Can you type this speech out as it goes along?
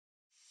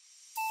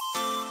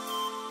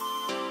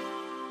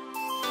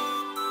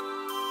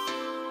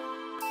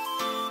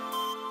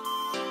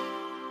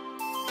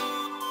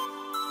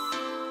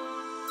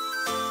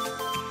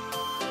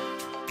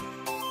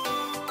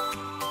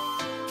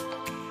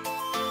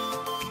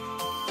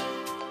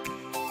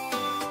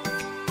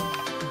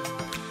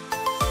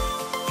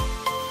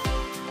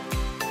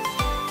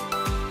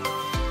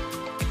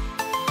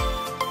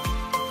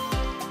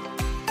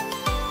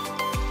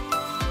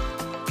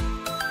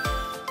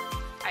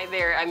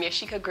I'm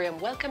Yashika Graham,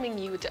 welcoming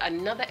you to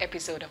another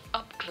episode of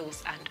Up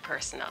Close and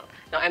Personal.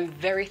 Now, I'm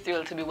very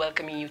thrilled to be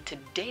welcoming you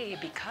today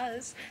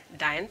because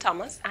Dianne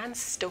Thomas and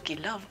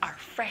Stokey Love are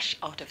fresh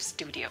out of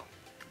studio.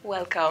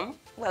 Welcome.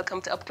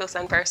 Welcome to Up Close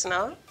and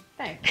Personal.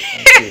 Thanks.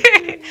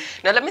 Thank you.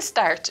 Now, let me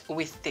start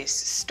with this.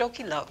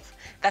 Stokey Love.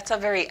 That's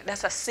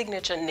a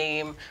signature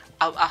name,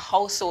 a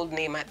household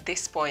name at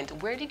this point.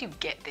 Where did you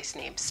get this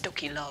name,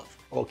 Stokey Love?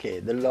 Okay,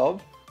 the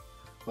love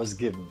was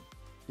given.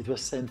 It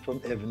was sent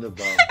from heaven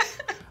above.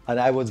 And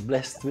I was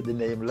blessed with the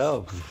name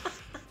Love.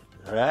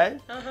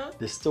 Right?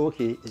 The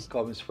Stokey, it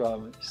comes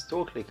from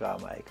Stokely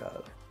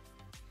Carmichael.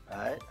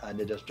 Right? And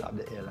they just dropped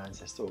the L and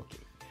say Stokey.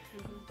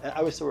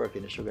 I used to work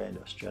in the sugar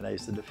industry and I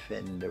used to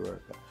defend the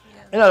worker.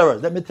 Yeah. In other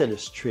words, let me tell you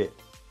straight.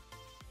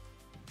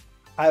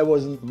 I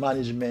wasn't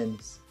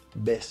management's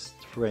best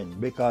friend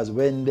because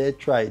when they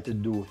tried to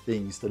do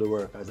things to the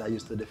workers, I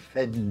used to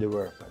defend the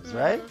workers,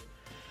 right?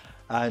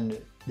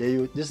 And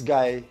this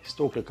guy,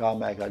 Stokely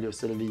Carmichael, used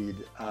to lead,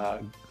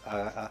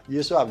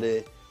 used to have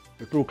the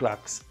Ku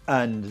Klux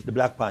and the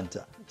Black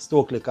Panther.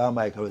 Stokely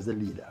Carmichael was the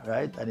leader,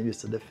 right? And he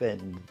used to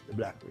defend the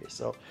black race.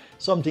 So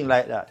something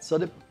like that. So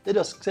they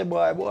just say,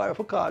 boy, if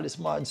we call this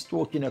man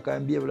Stokey, you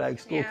can behave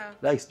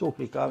like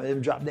Stokely Carmichael, they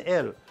drop the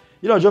L.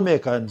 You know,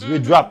 Jamaicans, we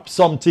drop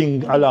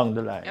something along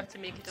the line. You have to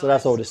make it so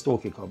that's how the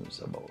Stokey comes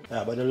about.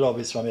 Yeah, but the love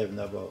is from heaven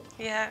above.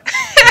 Yeah.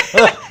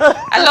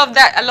 I love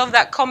that. I love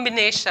that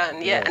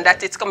combination. Yeah, and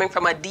that it's coming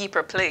from a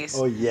deeper place.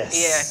 Oh, yes.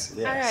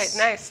 Yeah. Yes.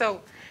 All right, nice.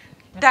 So,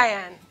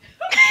 Dianne.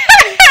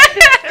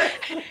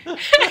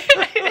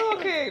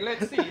 Okay,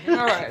 let's see.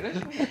 All right.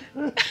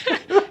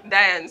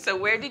 Dianne, so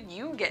where did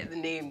you get the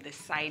name The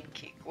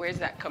Sidekick? Where's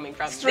that coming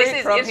from? Straight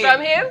This is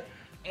from him?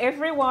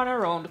 Everyone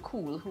around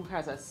KOOL who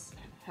has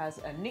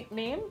a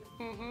nickname,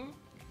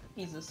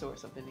 he's the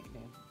source of the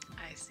nickname.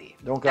 I see.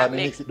 Don't call me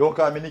Nikki. Don't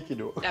call me Nikki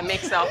though. That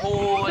makes a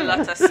whole lot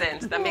of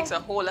sense. That makes a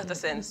whole lot of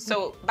sense.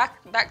 So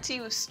back to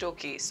you,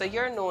 Stokey. So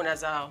you're known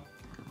as a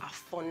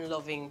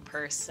fun-loving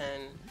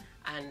person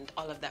and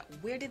all of that.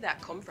 Where did that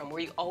come from?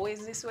 Were you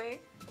always this way?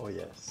 Oh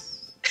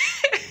yes.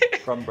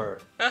 From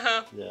birth.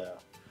 Yeah.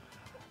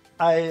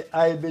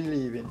 I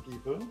believe in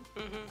people,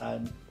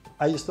 and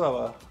I used to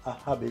have a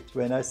habit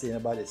when I see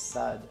anybody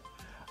sad,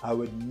 I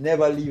would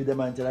never leave them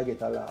until I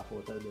get a laugh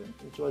out of them.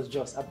 It was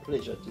just a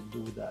pleasure to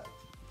do that.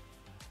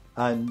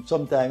 And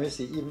sometimes, you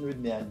see, even with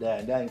me and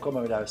Dianne come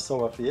out with a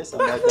sour face. I'm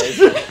like,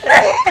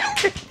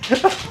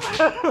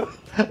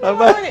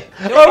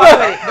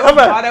 Don't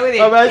bother with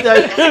it. I'm like,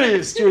 I tell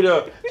you,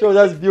 studio. So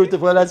that's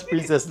beautiful. That's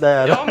Princess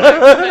Dianne.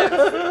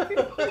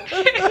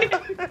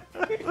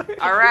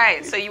 All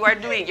right, so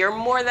you're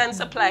more than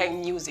supplying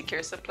music,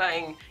 you're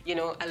supplying,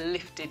 a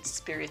lifted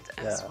spirit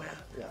as well.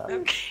 Yeah.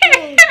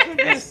 Okay.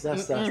 That's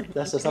just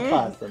a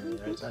part of me,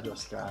 right? I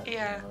just can't.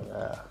 Yeah.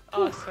 Yeah.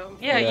 Awesome.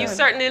 Yeah, you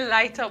certainly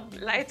light up the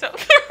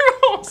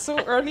room. So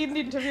early in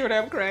the interview and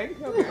I'm crying.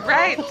 Okay.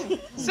 Right.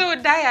 So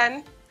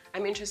Dianne,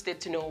 I'm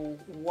interested to know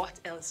what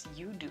else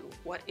you do.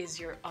 What is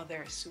your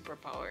other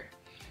superpower?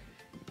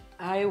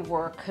 I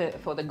work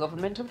for the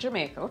government of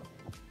Jamaica.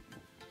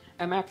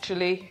 I'm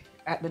actually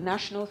at the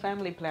National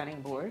Family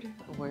Planning Board,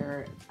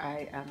 where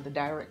I am the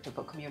Director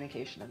for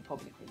Communication and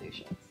Public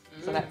Relations.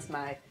 So that's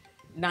my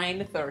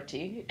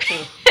 9:30 to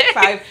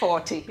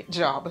 5:40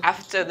 job.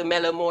 After the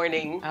mellow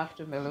morning,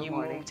 You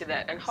move to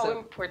that. And how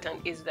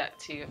important is that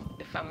to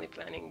the Family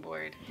Planning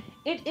Board?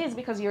 It is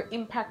because you're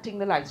impacting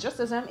the lives. Just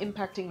as I'm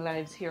impacting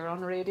lives here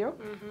on radio,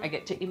 I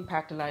get to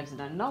impact lives in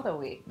another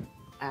way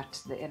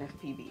at the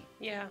NFPB.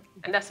 Yeah,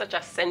 and that's such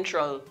a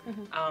central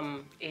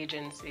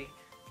agency.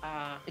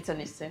 It's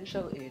an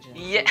essential agency.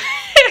 Yeah.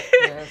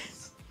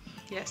 Yes.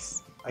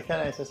 Yes. I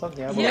can answer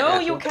something about No,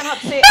 that. you cannot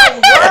say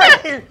a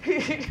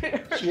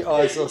word. She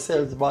also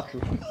sells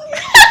bottles.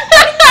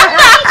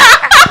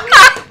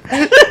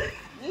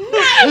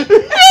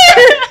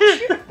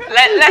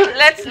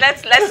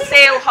 Let's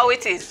say how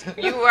it is.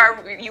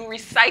 You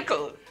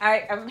recycle.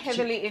 I am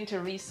heavily into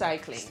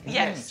recycling.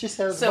 Yes. She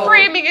sells So- bottles.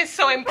 Framing is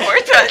so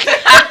important.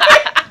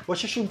 But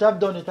she shouldn't have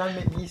done it and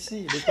make me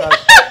see because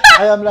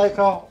I am like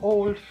an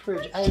old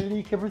fridge. I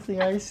leak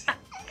everything I see.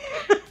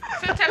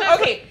 So tell us.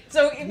 Okay,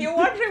 so if you're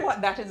wondering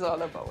what that is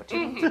all about,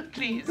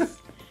 Please.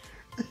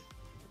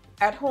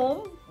 at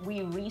home we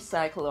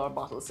recycle our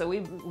bottles. So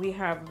we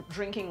have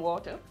drinking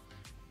water.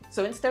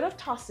 So instead of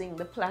tossing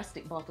the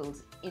plastic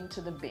bottles into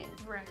the bin,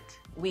 Right.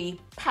 we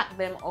pack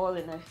them all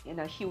in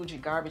a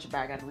huge garbage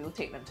bag and we'll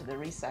take them to the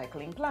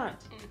recycling plant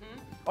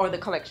or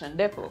the collection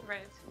depot.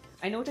 Right.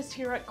 I noticed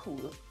here at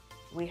KOOL,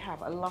 we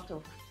have a lot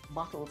of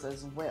bottles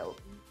as well.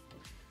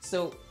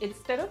 So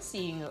instead of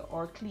seeing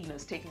our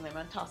cleaners taking them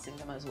and tossing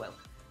them as well,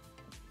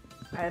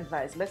 I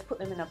advise let's put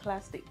them in a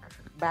plastic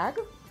bag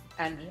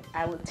and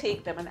I will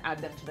take them and add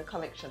them to the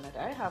collection that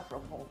I have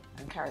from home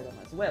and carry them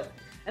as well.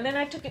 And then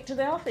I took it to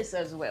the office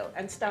as well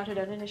and started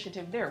an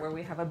initiative there where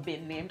we have a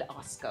bin named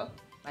Oscar,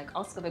 like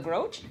Oscar the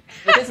Grouch,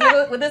 with his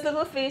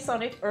little face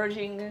on it,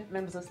 urging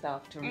members of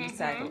staff to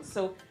recycle.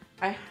 So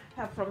I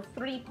have from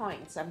 3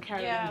 points. I'm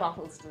carrying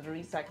bottles to the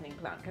recycling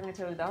plant. Can I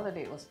tell you the other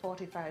day it was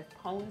 45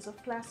 pounds of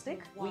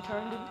plastic we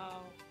turned in?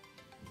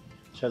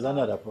 She has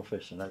another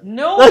profession.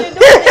 No, they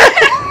don't.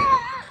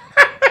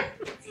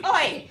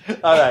 Oi!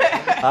 All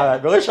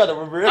right. Go shut up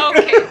a break.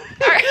 Okay,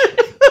 all right.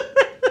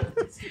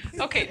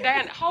 Okay,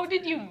 Dianne, how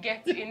did you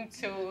get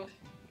into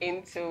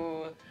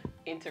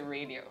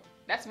radio?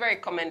 That's very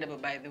commendable,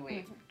 by the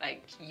way.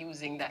 Like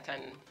using that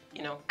and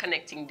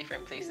connecting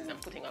different places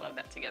and putting all of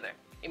that together.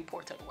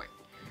 Important work.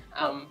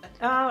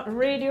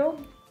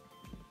 Radio,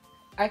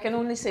 I can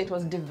only say it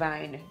was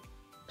divine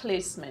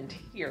placement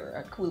here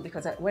at KOOL,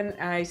 because when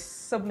I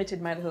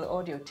submitted my little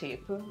audio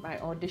tape, my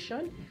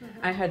audition,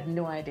 I had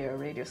no idea a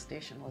radio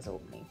station was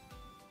opening.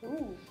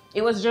 Ooh.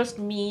 It was just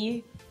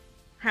me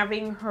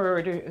having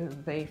heard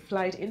the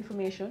flight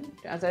information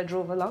as I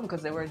drove along,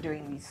 because they were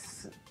doing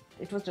these.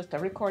 It was just a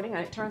recording,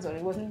 and it turns out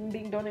it wasn't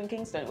being done in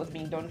Kingston, it was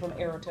being done from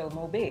Aerotel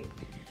Mobay.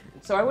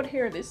 So I would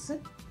hear this,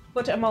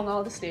 but among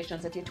all the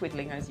stations that you're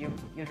twiddling as you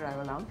drive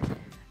along.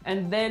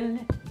 And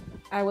then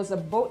I was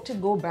about to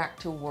go back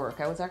to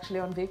work. I was actually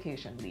on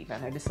vacation leave,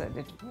 and I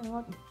decided, you know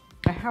what,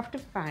 I have to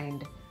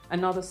find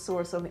another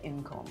source of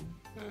income,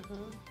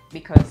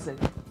 because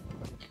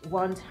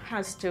one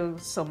has to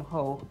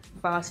somehow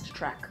fast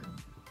track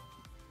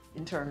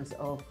in terms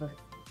of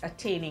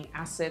attaining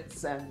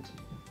assets and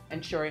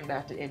ensuring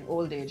that in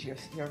old age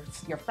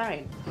you're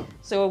fine.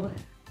 So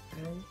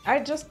I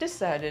just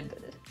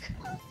decided,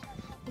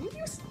 will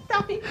you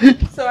stop it?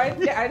 So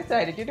I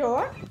decided, you know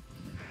what?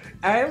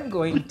 I'm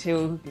going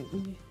to.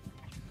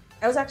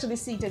 I was actually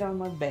seated on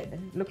my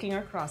bed, looking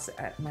across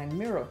at my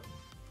mirror,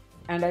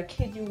 and I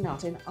kid you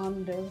not, in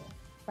under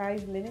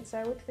 5 minutes,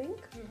 I would think,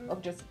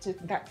 of just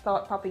that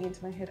thought popping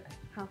into my head,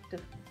 I have to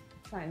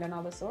find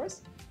another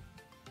source.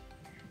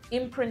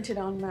 Imprinted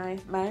on my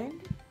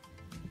mind,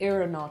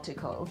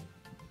 aeronautical.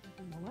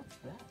 What's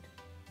that?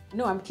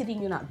 No, I'm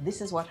kidding you not. This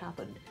is what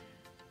happened.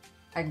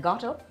 I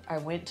got up, I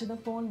went to the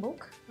phone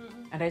book,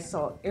 and I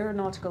saw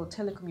Aeronautical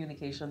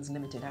Telecommunications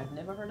Limited. I've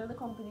never heard of the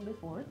company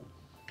before,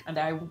 and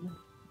I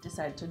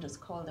decided to just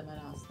call them and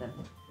ask them.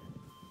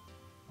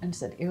 And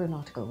said,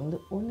 Aeronautical, well,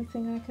 the only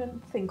thing I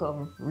can think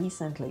of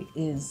recently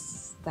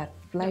is that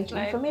flight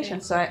information.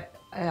 So I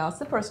asked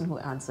the person who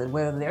answered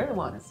whether they're the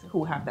ones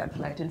who have that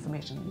flight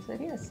information. And he said,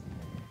 yes.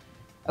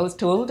 I was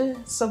told to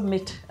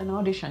submit an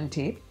audition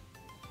tape.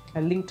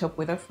 I linked up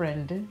with a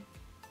friend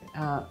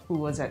who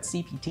was at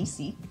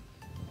CPTC.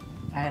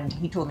 And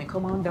he told me,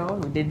 come on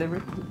down. We did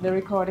the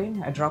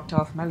recording. I dropped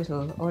off my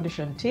little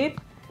audition tape.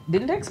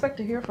 Didn't expect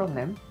to hear from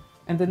them.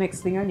 And the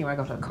next thing I knew, I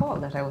got a call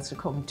that I was to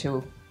come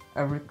to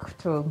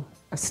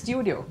a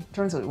studio.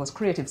 Turns out it was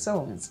Creative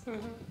Sounds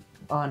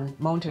on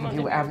Mountain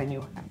View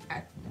Avenue.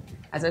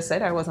 As I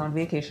said, I was on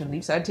vacation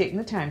leave, so I'd taken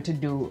the time to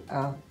do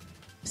a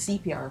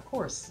CPR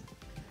course.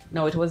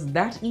 Now, it was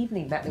that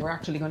evening that they were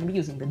actually going to be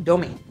using the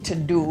dummy to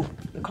do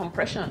the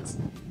compressions.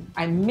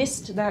 I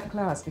missed that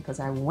class because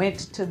I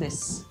went to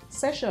this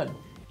session.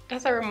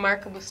 That's a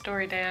remarkable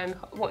story, Dianne.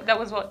 That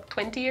was what,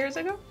 20 years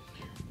ago?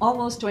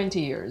 Almost 20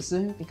 years,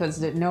 because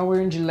now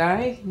we're in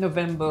July.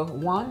 November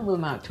 1 will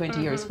mark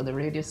 20 years for the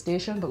radio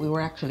station, but we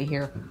were actually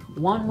here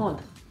 1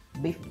 month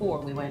before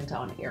we went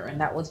on air, and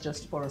that was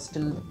just for us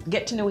to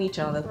get to know each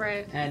other,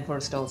 and for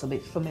us to also be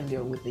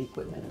familiar with the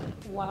equipment.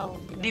 Wow,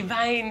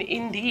 divine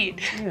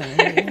indeed.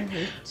 Yeah,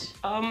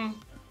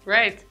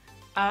 right.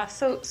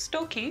 So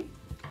Stokey,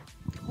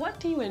 what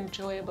do you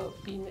enjoy about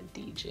being a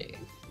DJ?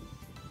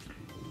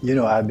 You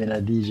know, I've been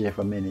a DJ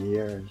for many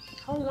years.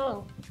 How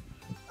long?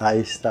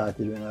 I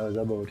started when I was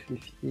about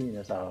 15.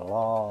 That's a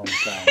long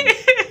time.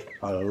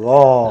 A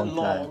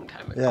long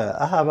time ago. Yeah,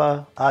 I have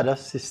a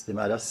system,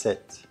 I had a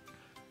set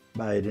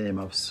by the name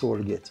of Soul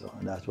Ghetto,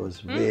 and that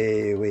was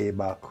way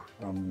back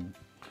from.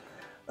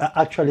 I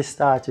actually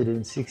started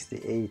in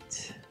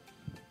 '68.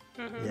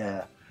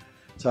 Yeah,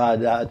 so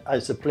I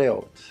used to play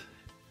out.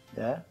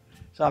 Yeah,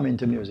 so I'm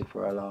into music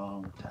for a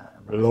long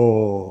time.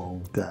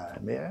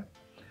 Yeah,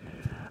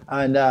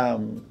 and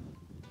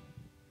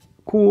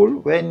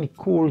when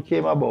KOOL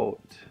came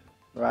about,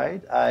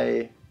 right?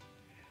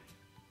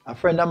 A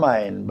friend of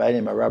mine by the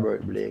name of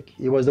Robert Blake,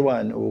 he was the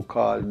one who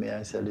called me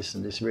and said,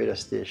 listen, this radio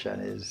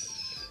station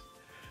is,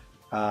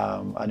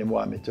 and he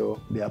wanted me to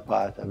be a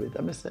part of it.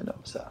 And I said, no,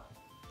 sir.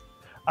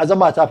 As a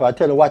matter of fact, I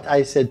tell you what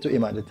I said to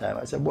him at the time.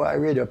 I said, boy,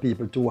 radio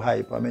people too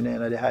hype. I mean,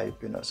 they're the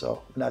hype, you know,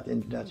 so not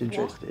interested.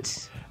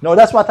 What? No,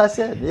 that's what I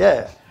said,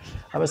 yeah.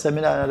 I said,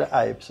 I'm not the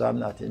hype, so I'm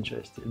not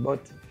interested. But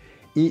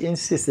he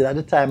insisted. At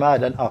the time, I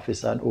had an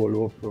office on Old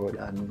Hope Road,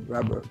 and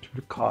Robert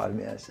would call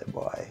me and say,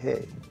 boy,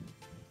 hey,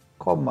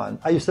 come on.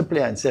 I used to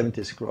play on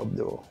 70s Club,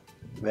 though.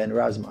 When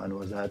Razman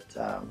was at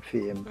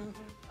Fame,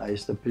 I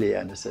used to play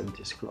on the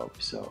 70s Club.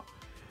 So,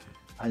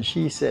 and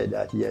she said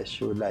that, yes,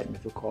 she would like me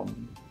to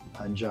come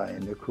and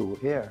join the crew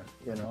here,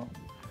 you know.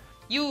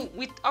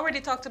 We already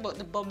talked about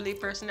the bubbly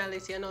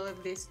personality and all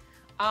of this.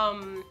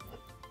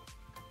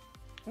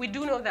 We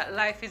do know that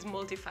life is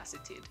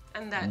multifaceted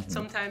and that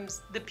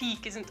sometimes the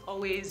peak isn't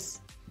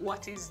always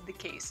what is the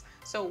case.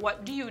 So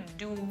what do you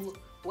do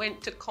when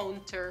to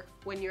counter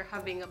when you're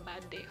having a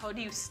bad day? How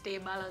do you stay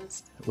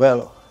balanced?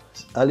 Well,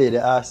 a lady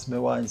asked me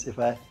once if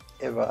I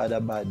ever had a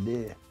bad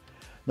day.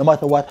 No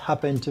matter what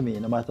happened to me,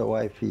 no matter how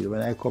I feel,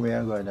 when I come here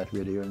and go in that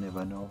way, you'll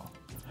never know.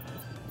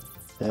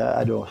 Yeah,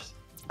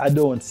 I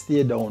don't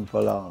stay down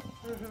for long.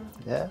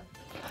 Yeah,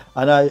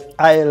 and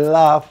I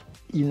laugh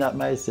in at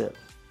myself.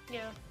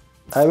 Yeah.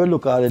 I will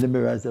look out in the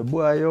mirror and say,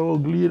 boy, you're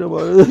ugly.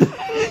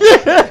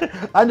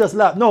 I just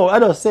laugh. No, I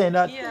just saying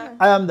that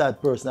I am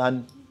that person.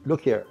 And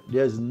look here,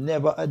 there's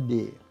never a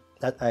day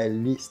that I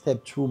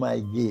step through my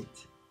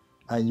gate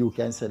and you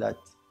can say that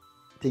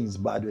things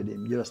bad with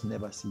him. You just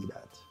never see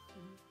that.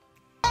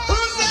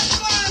 Who's that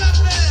flying up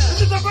there?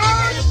 Is it the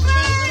bird?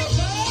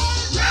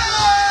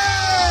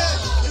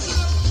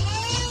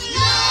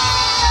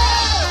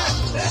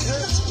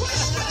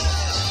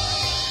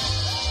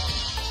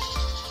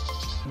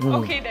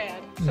 Okay,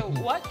 Dan. So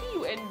what do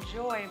you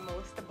enjoy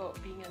most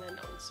about being an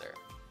announcer?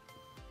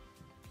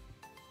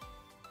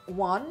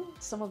 One,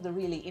 some of the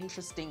really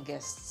interesting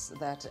guests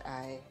that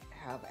I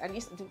have, and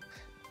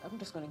I'm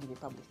just going to give you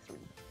probably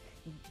three.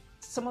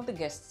 Some of the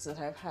guests that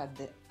I've had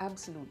the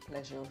absolute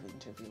pleasure of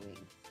interviewing.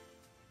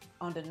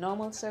 Under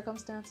normal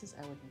circumstances,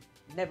 I would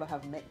never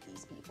have met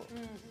these people.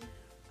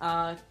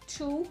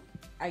 Two,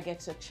 I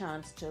get a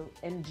chance to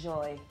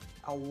enjoy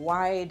a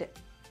wide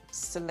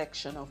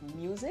selection of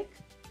music,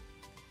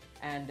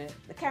 and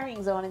the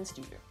carryings on in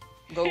studio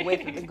go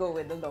with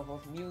the love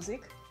of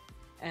music.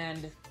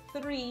 And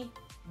three,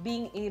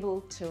 being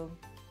able to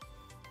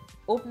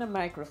open a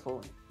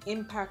microphone,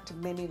 impact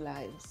many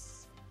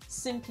lives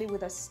simply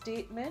with a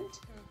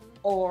statement,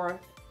 or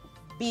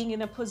being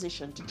in a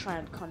position to try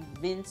and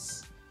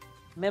convince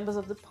members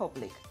of the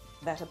public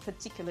that a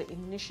particular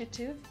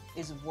initiative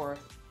is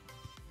worth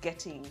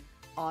getting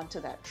onto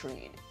that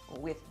train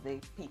with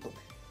the people.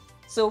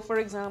 So, for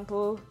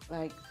example,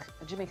 like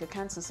Jamaica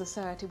Cancer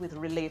Society with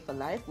Relay for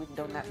Life, we've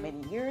done that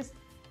many years.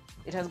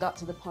 It has got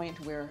to the point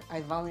where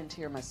I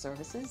volunteer my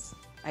services.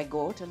 I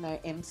go out and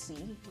I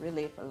MC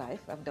Relay for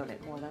Life. I've done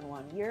it more than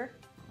 1 year.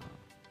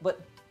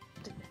 But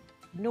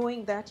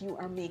knowing that you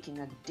are making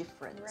a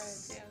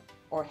difference,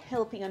 or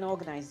helping an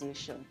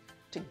organization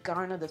to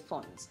garner the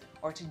funds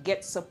or to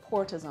get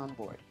supporters on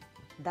board,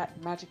 that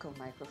magical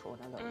microphone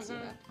allows you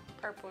that.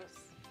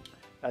 Purpose.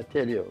 I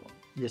tell you,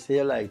 you say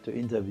you like to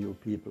interview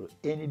people.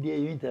 Any day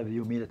you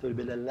interview me, that will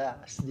be the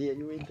last day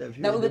you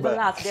interview me. That will be the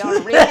last day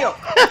on radio.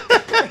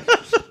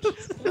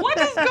 What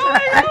is going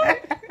on?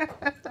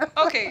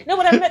 Okay. No,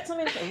 but I've met some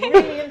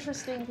really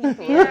interesting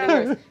people over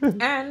the years.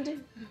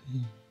 And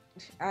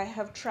I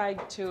have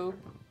tried to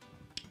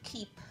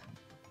keep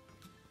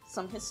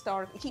some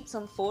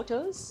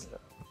photos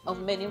of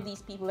many of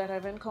these people that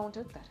I've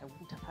encountered that I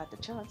wouldn't have had the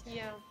chance.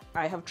 Yeah.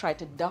 I have tried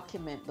to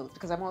document those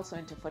because I'm also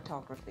into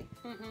photography.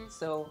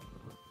 So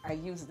I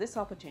use this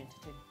opportunity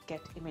to get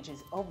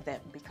images of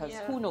them because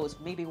who knows,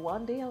 maybe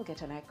one day I'll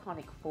get an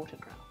iconic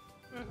photograph.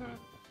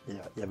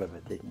 Yeah, you have ever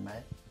taken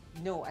mine?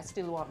 No, I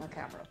still want my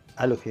camera.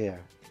 I look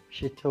here.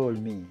 She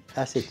told me,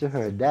 I said to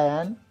her,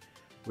 Dianne,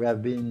 we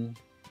have been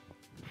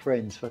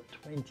friends for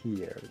 20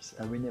 years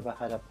and we never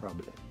had a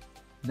problem.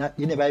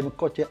 You never even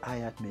cut your eye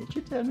at me.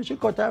 She tell me she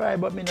cut her eye,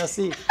 but me not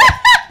see.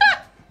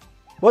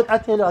 But I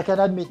tell her, I can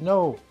admit,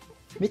 no.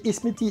 Me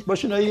is me teeth, but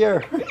she not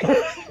hear.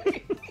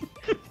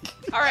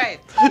 All right,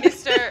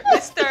 Mr.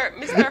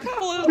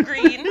 Full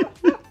Green.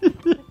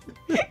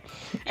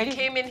 You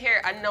came in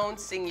here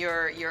announcing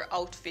your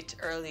outfit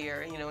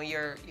earlier. You know,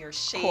 your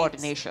shades.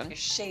 Coordination. Your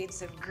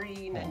shades of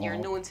green, and you're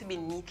known to be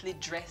neatly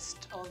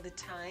dressed all the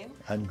time.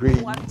 And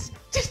green.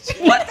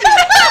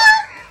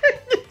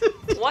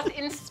 What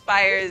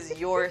inspires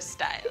your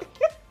style?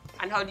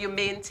 And how do you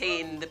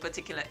maintain the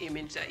particular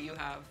image that you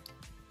have?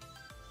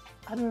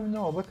 I don't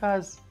know,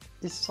 because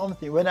it's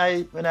something, when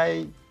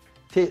I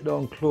take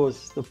down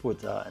clothes to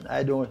put on,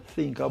 I don't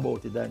think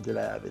about it until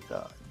I have it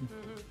on.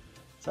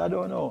 So I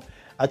don't know.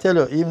 I tell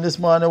you, even this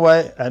morning,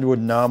 why I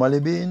would normally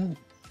be in,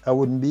 I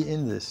wouldn't be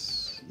in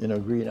this,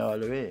 green all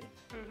the way.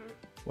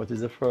 What is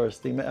the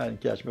first thing my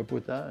hand catch me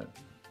put on?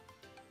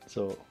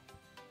 So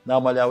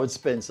normally I would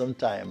spend some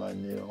time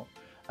and,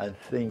 and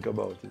think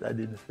about it. I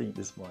didn't think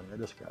this morning, I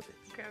just grabbed it.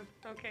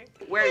 Okay.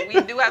 Where we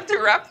do have to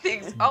wrap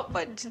things up,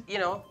 but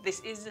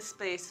this is the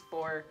space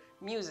for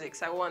music.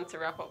 So I want to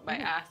wrap up by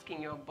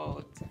asking you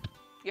about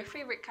your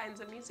favorite kinds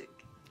of music.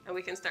 And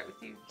we can start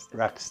with you.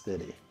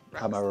 Rocksteady.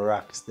 I'm a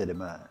rocksteady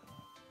man.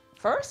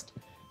 First?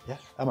 Yeah,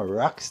 I'm a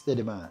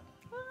rocksteady man.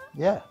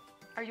 Yeah.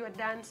 Are you a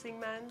dancing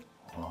man?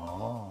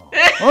 Oh. You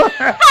see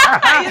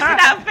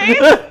that face?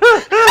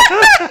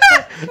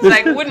 It's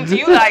like, wouldn't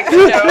you like to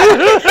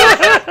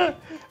know?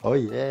 Oh,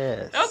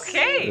 yes.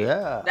 Okay.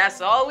 Yeah.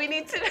 That's all we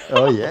need to know.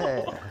 Oh,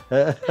 yeah.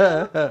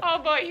 How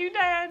about you,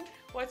 Dianne?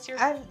 What's your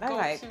I go-to?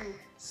 like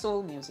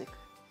soul music,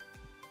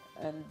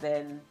 and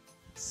then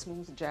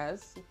smooth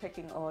jazz,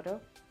 pecking order,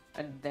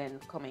 and then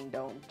coming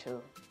down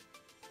to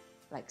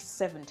like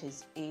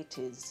 70s,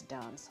 80s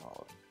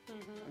dancehall,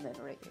 and then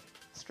reggae,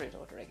 straight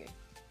out reggae.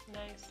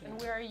 Nice. And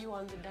where are you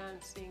on the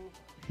dancing?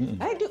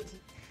 I do.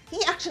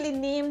 He actually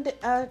named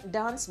a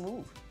dance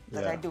move.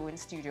 that Yeah. I do in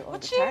studio all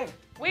But the she, time.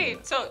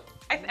 wait, so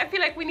I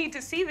feel like we need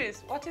to see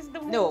this. What is the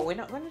move? No, we're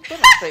not going to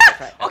demonstrate it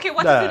right now. Okay,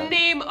 what is Nah. the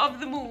name of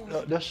the move?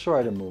 Just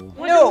try the move.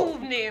 What's No. the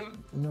move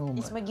name? No,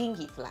 It's man. my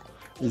gingy fly.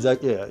 It's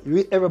like, yeah,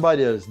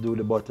 everybody else do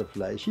the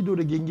butterfly. She do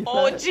the gingy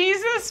Oh, fly.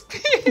 Jesus,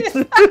 please.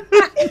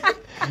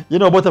 You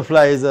know,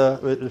 butterfly is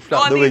flap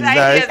All the these wings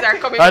ideas nice. are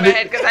coming to And my the-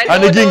 head because I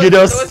and know the gingy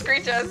those does.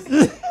 creatures.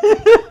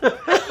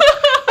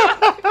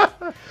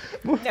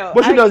 No,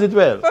 But she does it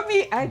well. For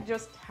me, I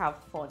just have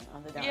fun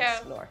on the dance Yeah.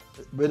 floor.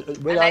 Whether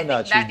And or I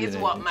not think that she's is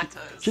doing what it.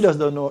 matters. She just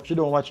don't know. She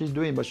don't know what she's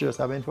doing, but she's just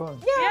having fun.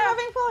 Yeah, Yeah.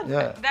 having fun.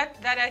 Yeah.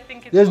 That I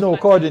think is There's what no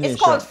matters. coordination.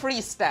 It's called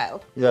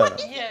freestyle. Yeah.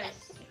 Yes.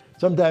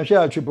 Sometimes she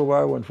have trip over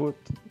her one foot.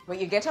 But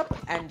you get up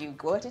and you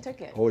go at it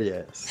again. Oh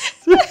yes.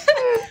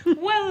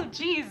 Well,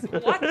 geez,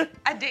 what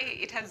a day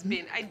it has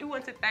been. I do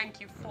want to thank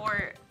you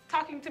for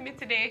talking to me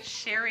today,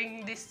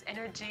 sharing this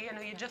energy. I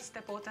know you just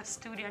step out of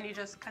studio and you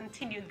just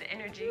continued the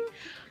energy.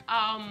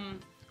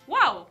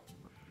 Wow.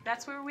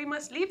 That's where we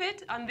must leave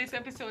it on this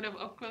episode of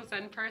Up Close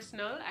and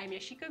Personal. I'm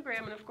Yashika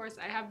Graham, and of course,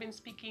 I have been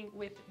speaking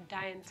with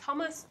Dianne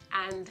Thomas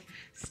and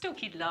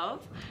Stokey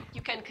Love.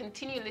 You can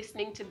continue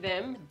listening to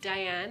them.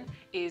 Dianne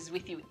is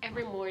with you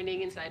every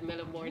morning inside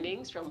Mellow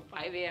Mornings from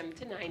 5 a.m.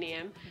 to 9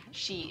 a.m.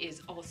 She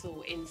is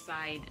also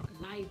inside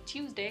Live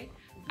Tuesday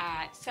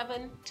at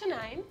 7 to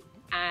 9.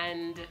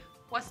 And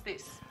what's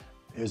this?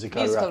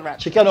 Musical Musical rap. rap.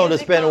 She can only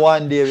Musical- spend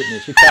one day with me.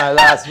 She can't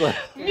last one.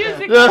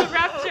 Musical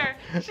Rapture.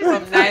 She's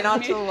From inside 9 on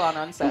me. till 1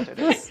 on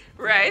Saturdays.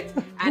 Right?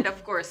 And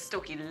of course,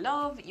 Stokey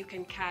Love, you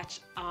can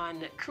catch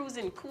on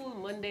Cruising Cool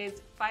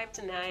Mondays, 5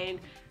 to 9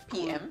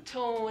 PM.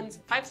 Cool Tones,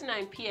 5 to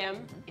 9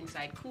 p.m.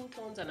 inside Cool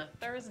Tones on a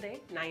Thursday,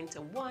 9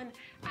 to 1,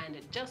 and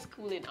Just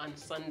Cooling on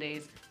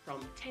Sundays from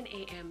 10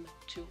 a.m.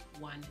 to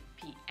 1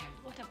 p.m.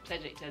 What a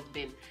pleasure it has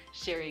been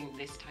sharing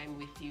this time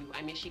with you.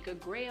 I'm Yashika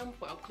Graham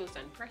for Up Close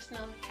and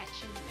Personal. Catch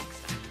you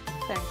next time.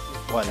 Thank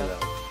you. One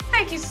love.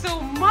 Thank you so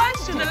much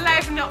to the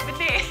liven up the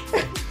day.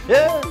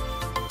 Yeah.